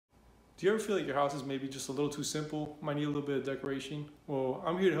Do you ever feel like your house is maybe just a little too simple, might need a little bit of decoration? Well,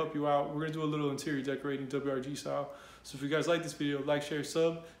 I'm here to help you out. We're gonna do a little interior decorating WRG style. So if you guys like this video, like, share,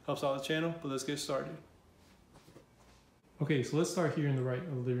 sub, helps out the channel, but let's get started. Okay, so let's start here in the right of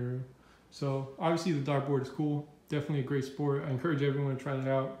the living room. So obviously the dartboard is cool, definitely a great sport. I encourage everyone to try that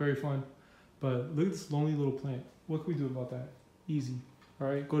out, very fun. But look at this lonely little plant. What can we do about that? Easy, all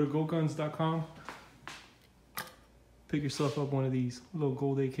right? Go to goguns.com, pick yourself up one of these, a little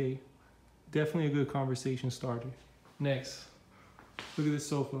gold AK. Definitely a good conversation starter. Next, look at this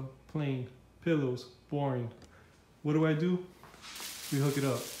sofa, plain, pillows, boring. What do? We hook it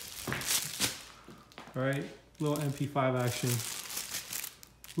up. All right, little MP5 action.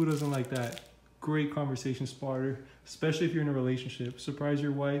 Who doesn't like that? Great conversation starter, especially if you're in a relationship. Surprise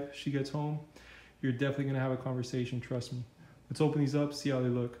your wife, she gets home, you're definitely gonna have a conversation, trust me. Let's open these up, see how they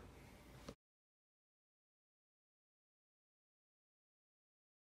look.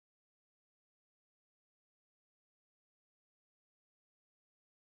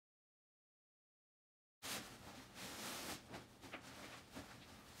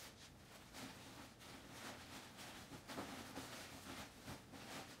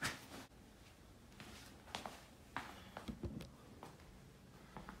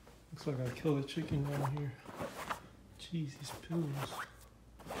 Looks like I killed a chicken down here. Jeez, these pillows.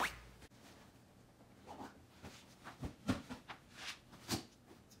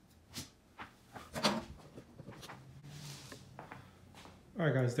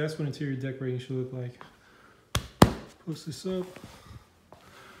 Alright guys, that's what interior decorating should look like. Post this up.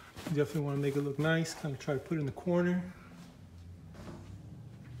 You definitely want to make it look nice. Kind of try to put it in the corner.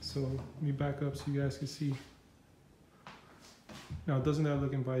 So let me back up so you guys can see. Now, doesn't that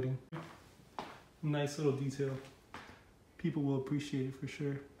look inviting? Nice little detail. People will appreciate it for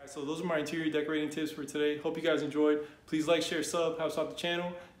sure. All right, so those are my interior decorating tips for today. Hope you guys enjoyed. Please like, share, sub, helps out the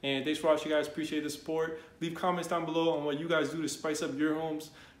channel. And thanks for watching, guys. Appreciate the support. Leave comments down below on what you guys do to spice up your homes.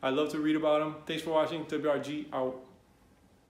 I love to read about them. Thanks for watching. WRG out.